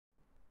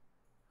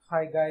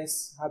Hi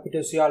guys, happy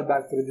to see you all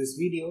back through this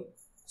video.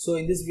 So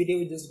in this video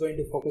we're just going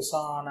to focus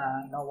on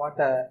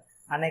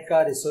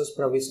Aneka Resource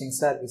Provisioning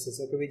Services.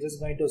 Okay, we're just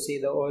going to see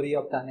the overview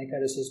of the Aneka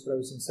Resource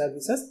Provisioning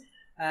Services,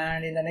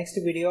 and in the next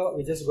video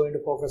we're just going to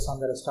focus on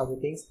the rest of the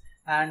things.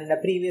 And in the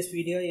previous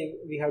video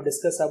we have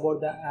discussed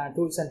about the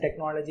tools and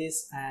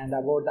technologies and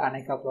about the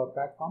Aneka Cloud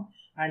Platform,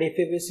 and if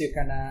you wish you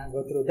can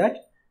go through that.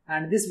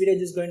 And this video is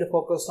just going to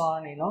focus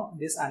on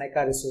this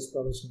Aneka Resource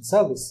Provisioning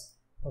Service.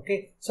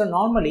 Okay, so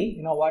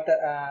normally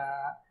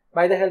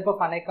by the help of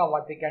Aneka,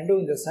 what we can do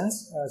in the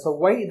sense, so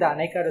why the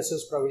Aneka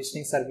Resource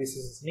Provisioning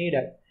Services is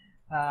needed,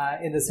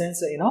 in the sense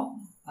the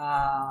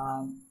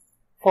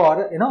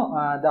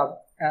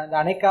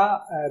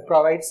Aneka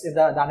provides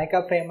the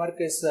Aneka framework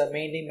is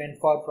mainly meant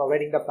for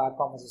providing the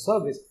platform as a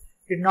service.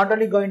 It's not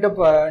only going to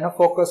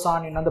focus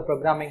on the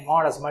programming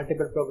models,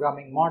 multiple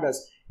programming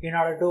models, in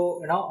order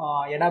to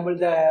enable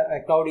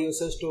the cloud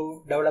users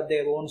to develop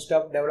their own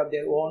stuff, develop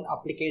their own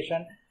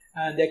application,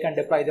 and they can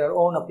deploy their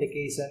own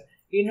application.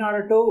 In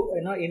order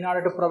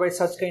to provide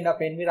such kind of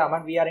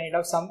environment, we are in need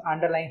of some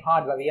underlying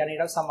hardware. We are in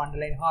need of some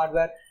underlying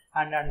hardware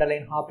and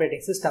underlying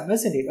operating system,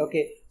 isn't it?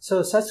 Okay,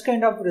 so such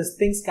kind of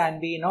things can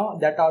be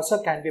that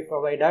also can be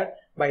provided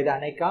by the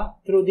Aneka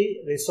through the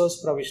resource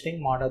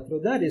provisioning model.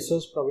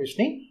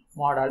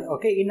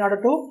 Okay, in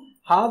order to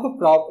have a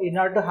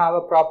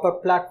proper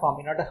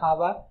platform, in order to have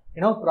a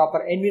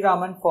proper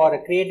environment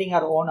for creating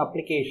our own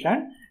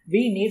application,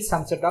 we need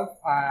some sort of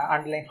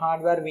underlying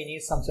hardware, we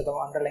need some sort of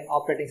underlying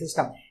operating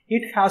system.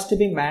 It has to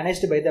be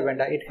managed by the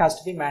vendor. It has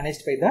to be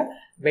managed by the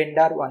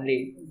vendor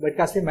only. It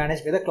has to be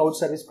managed by the cloud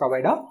service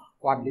provider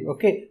only.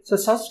 Okay, so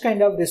such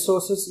kind of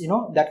resources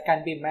that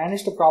can be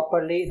managed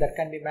properly, that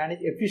can be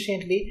managed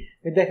efficiently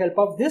with the help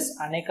of this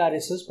Aneka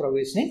Resource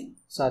Provisioning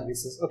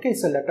Services. Okay,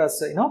 so let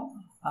us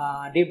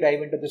deep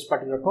dive into this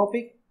particular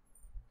topic.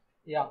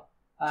 Yeah,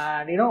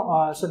 and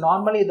so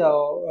normally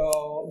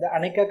the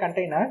Aneka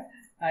container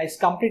is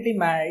completely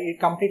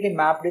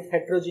mapped with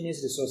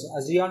heterogeneous resources.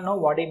 As you all know,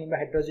 what do you mean by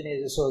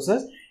heterogeneous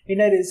resources?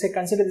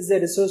 Consider this a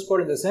resource pool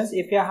in the sense,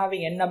 if you are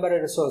having n number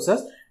of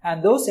resources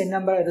and those n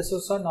number of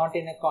resources are not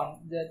in a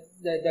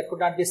that could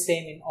not be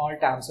same in all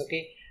times.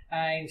 Okay,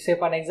 and say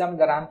for an example,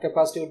 the RAM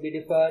capacity would be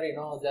different,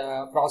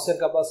 the processor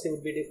capacity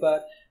would be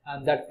different,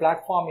 and that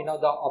platform,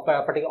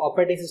 the particular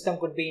operating system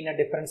could be in a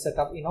different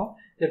setup.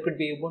 There could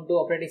be Ubuntu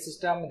operating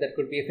system, that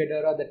could be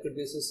Fedora, that could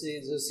be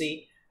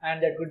SUSE,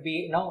 and that could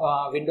be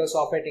Windows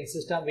operating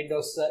system,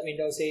 Windows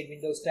 8,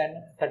 Windows 10,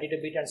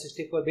 32-bit and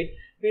 64-bit.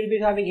 We'll be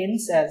having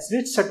rich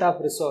set of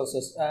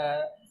resources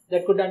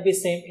that could not be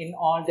same in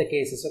all the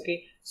cases.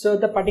 Okay, so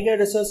the particular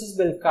resources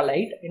will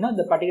collide.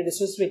 The particular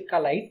resources will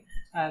collide,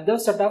 and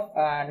those set of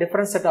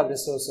different set of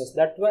resources.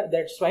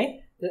 That's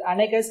why the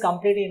Aneka is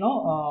completely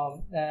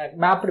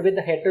mapped with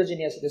the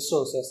heterogeneous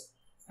resources.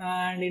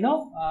 And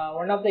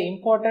one of the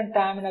important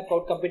term in a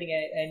cloud computing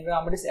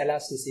environment is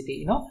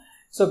elasticity.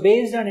 So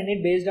based on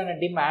a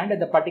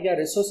demand, the particular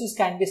resources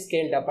can be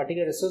scaled up.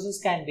 Particular resources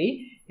can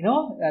be,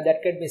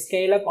 that could be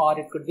scaled up or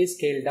it could be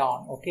scaled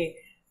down. Okay,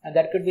 and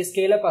that could be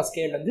scaled up or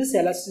scaled down. This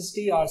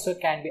elasticity also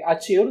can be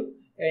achieved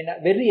in a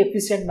very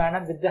efficient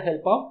manner with the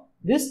help of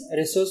this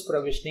resource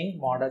provisioning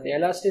model. The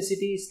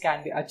elasticity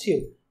can be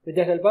achieved with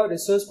the help of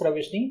resource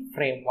provisioning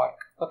framework.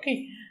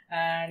 Okay,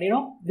 and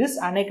this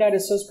Aneka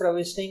resource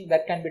provisioning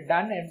that can be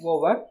done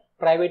over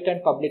private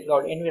and public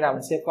cloud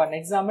environment. Say for an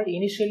example,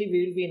 initially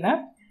we will be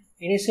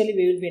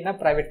in a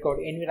private cloud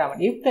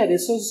environment. If the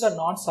resources are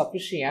not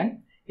sufficient,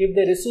 if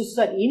the resources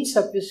are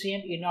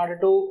insufficient in order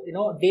to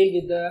deal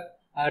with the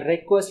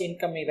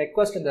incoming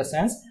request in the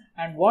sense,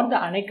 and what the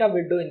Aneka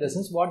will do in the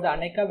sense,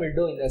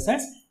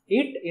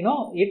 it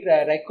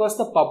requires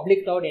the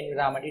public cloud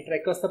environment. It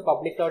requires the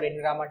public cloud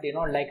environment,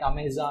 like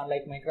Amazon,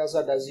 like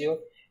Microsoft Azure,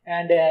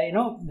 and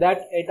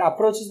that it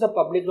approaches the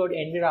public cloud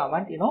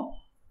environment,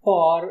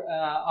 for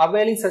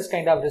availing such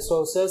kind of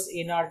resources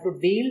in order to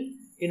deal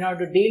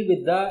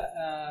with the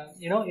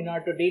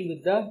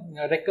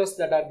requests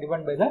that are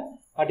given by the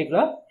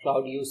particular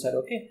cloud user.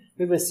 Okay,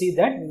 we will see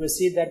that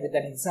with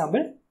an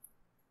example.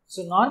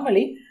 So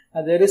normally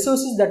the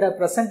resources that are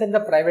present in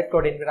the private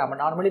cloud environment,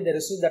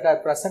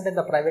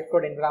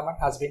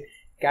 has been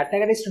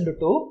categorized into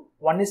two.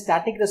 One is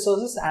static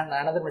resources and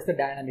another is the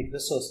dynamic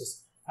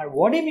resources. And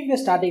what do you mean by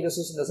static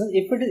resources in the sense?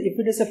 If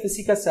it is a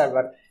physical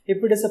server,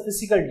 if it is a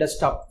physical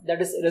desktop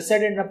that is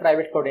resided in a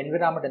private cloud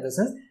environment in the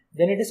sense,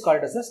 then it is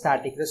called as a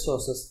static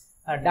resources.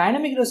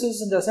 Dynamic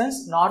resources in the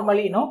sense,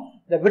 normally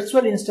the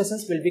virtual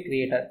instances will be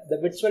created. The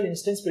virtual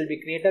instance will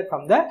be created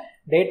from the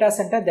data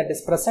center that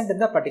is present in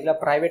the particular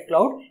private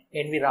cloud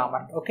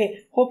environment.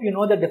 Okay, hope you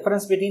know the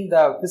difference between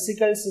the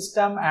physical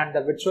system and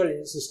the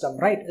virtual system,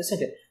 right?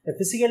 Isn't it? The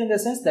physical in the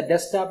sense, the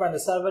desktop and the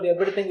server,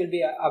 everything will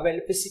be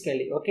available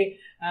physically. Okay,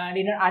 and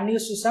in an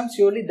unused system,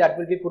 surely that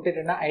will be put in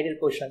an idle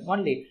position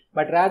only.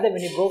 But rather,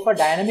 when you go for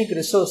dynamic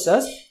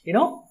resources,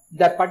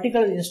 the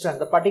particular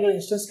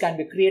instance can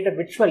be created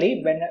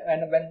virtually when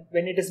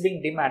it is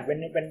being demanded,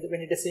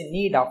 when it is in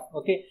need of.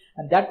 Okay,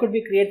 and that could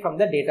be created from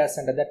the data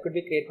center.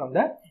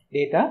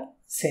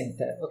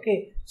 center.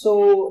 Okay,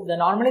 so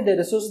normally the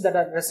resources that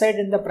are reside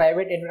in the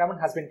private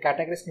environment has been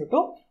categorized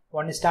into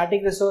one is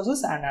static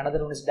resources and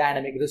another one is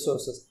dynamic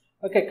resources.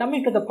 Okay,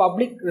 coming to the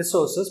public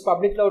resources,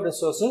 public cloud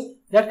resources,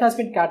 that has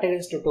been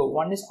categorized to two.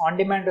 One is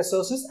on-demand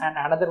resources and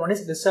another one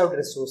is reserved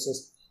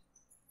resources.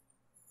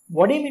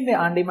 What do you mean by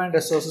on-demand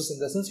resources? In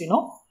the sense,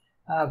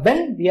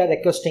 when we are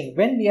requesting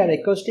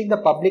the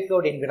public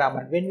cloud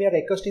environment,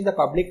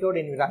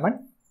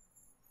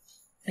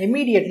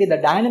 immediately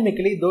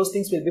dynamically those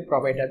things will be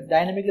provided.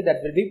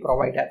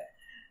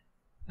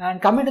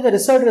 And coming to the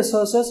reserved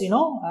resources,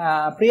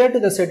 prior to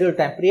the schedule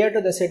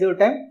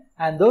time,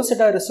 and those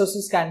set of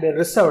resources can be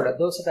reserved.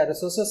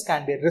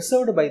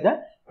 By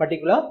the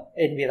particular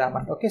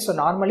environment. Okay, so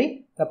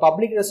normally the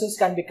public resources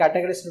can be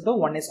categorized into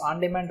one is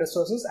on-demand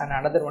resources and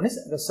another one is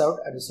reserved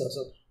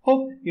resources.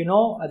 Hope you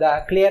know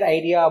the clear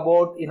idea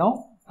about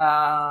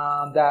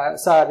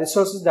the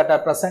resources that are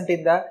present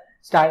in the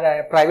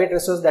private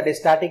resource, that is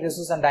static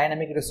resources and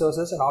dynamic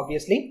resources, and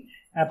obviously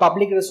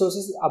public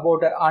resources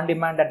about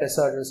on-demand and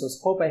reserved resources.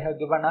 Hope I have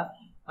given a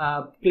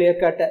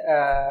clear-cut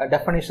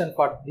definition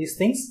for these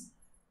things.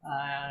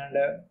 And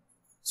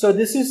so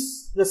this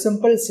is the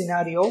simple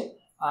scenario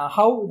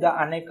how the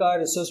Aneka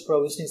Resource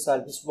Provisioning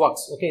Service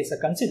works. Okay, so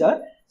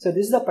consider, so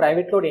this is the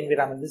private cloud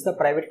environment, this is the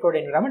public cloud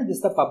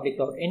environment.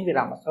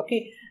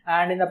 Okay,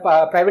 and in the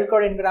private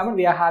cloud environment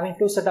we are having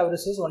two set of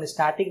resources, one is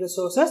static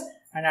resources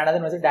and another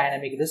one is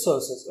dynamic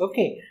resources.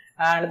 Okay,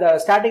 and the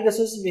static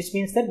resources, which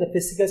means that the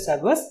physical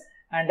servers,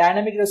 and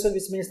dynamic resource,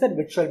 which means that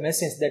virtual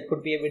machines, that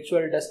could be a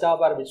virtual desktop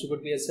or which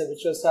could be a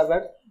virtual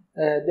server.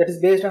 That is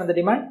based on the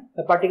demand,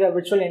 the particular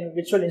virtual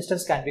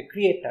instance can be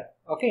created.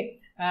 Okay,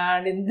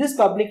 and in this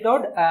public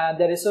cloud,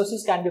 the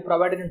resources can be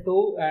provided in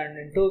two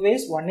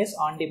ways. One is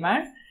on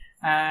demand,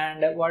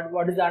 and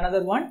what is the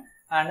another one?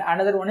 And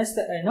another one is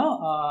the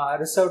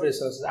reserved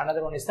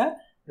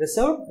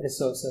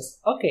resources.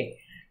 Okay,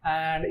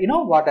 and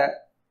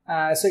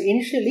so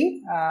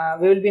initially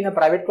we will be in a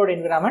private cloud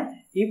environment.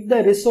 If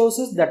the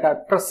resources that are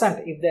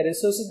present in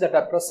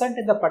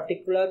the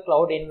particular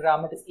cloud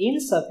environment is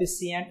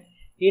insufficient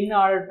in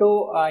order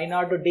to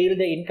deal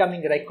the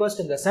incoming request,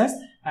 in the sense,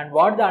 and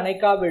what the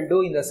Aneka will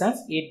do in the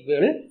sense, it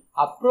will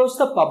approach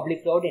the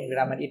public cloud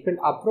environment.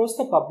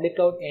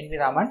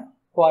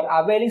 For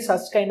availing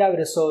such kind of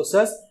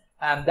resources,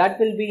 and that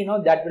will be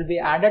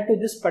added to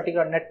this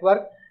particular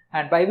network,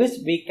 and by which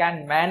we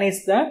can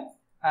manage the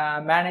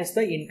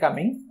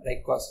incoming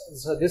request.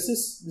 So this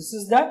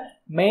is the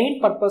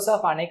main purpose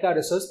of Aneka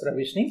Resource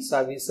Provisioning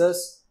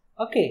Services.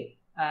 Okay,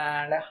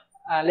 and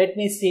let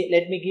me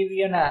give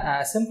you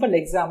a simple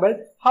example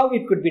how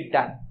it could be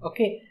done.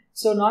 Okay,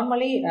 so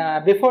normally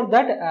before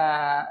that,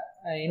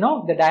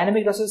 the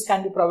dynamic resources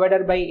can be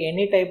provided by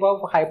any type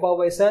of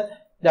hypervisor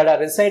that are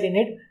reside in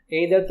it,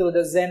 either through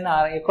the Zen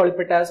or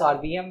Eucalyptus or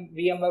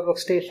VMware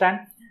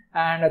workstation,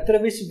 and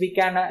through which we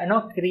can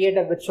create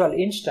a virtual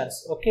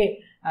instance.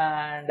 Okay,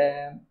 and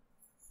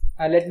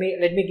let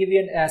me give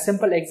you a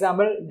simple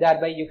example,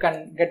 thereby you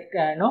can get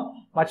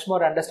much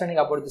more understanding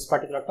about this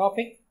particular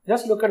topic.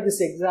 Just look at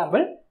this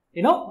example.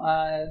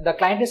 The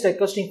client is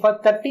requesting for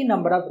 30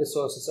 number of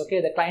resources.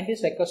 Okay, the client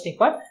is requesting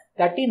for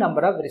 30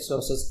 number of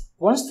resources.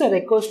 Once the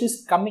request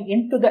is coming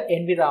into the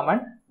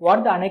environment,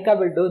 what the Aneka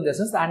will do in this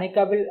is, the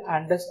Aneka will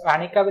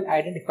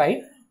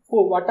identify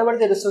whatever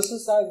the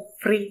resources are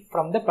free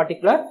from the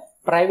particular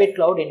private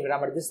cloud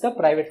environment. This is the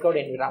private cloud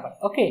environment.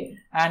 Okay,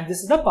 and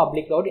this is the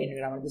public cloud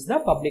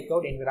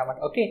environment.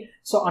 Okay,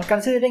 so on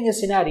considering a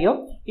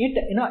scenario,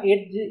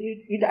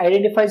 it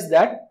identifies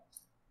that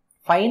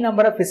 5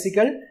 number of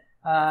physical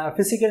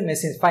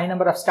machines, 5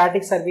 number of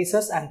static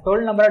services, and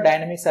 12 number of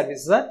dynamic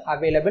services are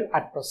available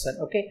at present.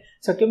 Okay,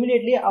 so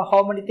cumulatively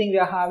how many things we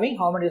are having,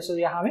 how many resources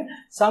we are having?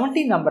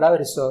 70 number of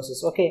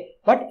resources. Okay,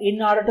 but in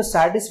order to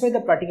satisfy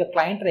the particular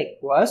client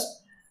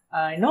request,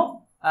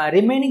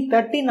 remaining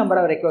 30 number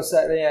of resources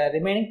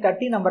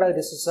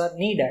are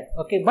needed.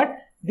 Okay, but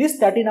these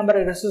 30 number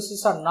of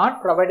resources are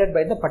not provided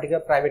by the particular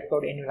private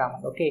cloud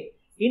environment. Okay,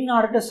 in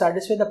order to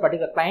satisfy the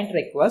particular client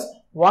request,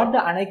 what the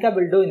Aneka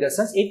will do in the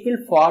sense, it will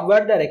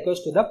forward the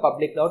request to the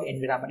public cloud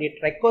environment.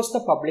 It requests the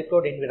public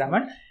cloud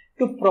environment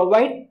to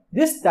provide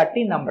this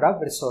 30 number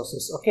of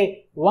resources.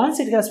 Okay, once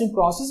it has been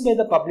processed by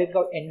the public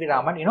cloud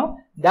environment,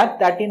 that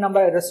 30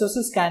 number of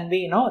resources can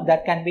be,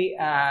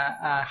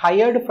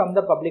 hired from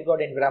the public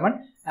cloud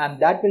environment, and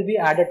that will be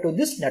added to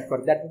this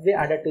network.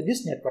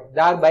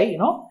 Thereby,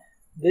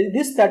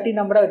 this 30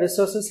 number of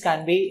resources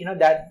can be,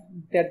 that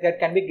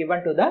can be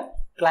given to the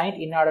client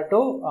in order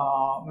to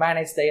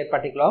manage their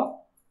particular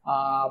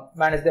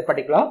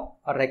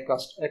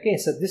request. Okay,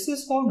 so this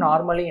is how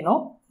normally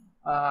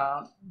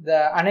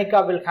the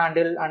Aneka will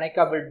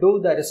do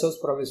the resource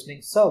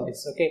provisioning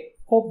service. Okay,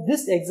 hope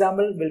this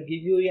example will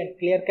give you a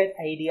clear-cut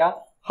idea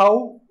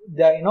how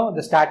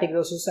the static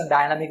resources and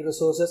dynamic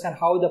resources, and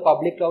how the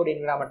public cloud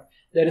environment,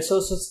 the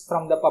resources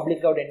from the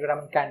public cloud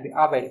environment can be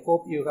availed.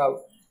 Hope you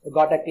have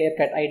got a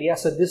clear-cut idea.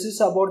 So this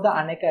is about the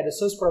Aneka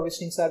Resource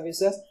Provisioning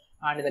Services.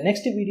 And in the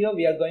next video,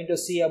 we are going to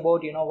see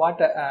about what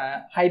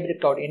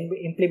hybrid cloud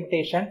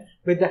implementation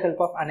with the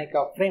help of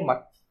Aneka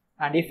framework.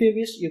 And if you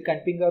wish, you can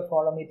ping or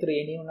follow me through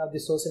any one of the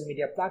social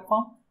media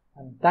platform.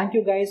 And thank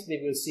you guys.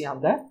 We will see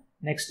on the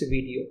next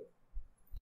video.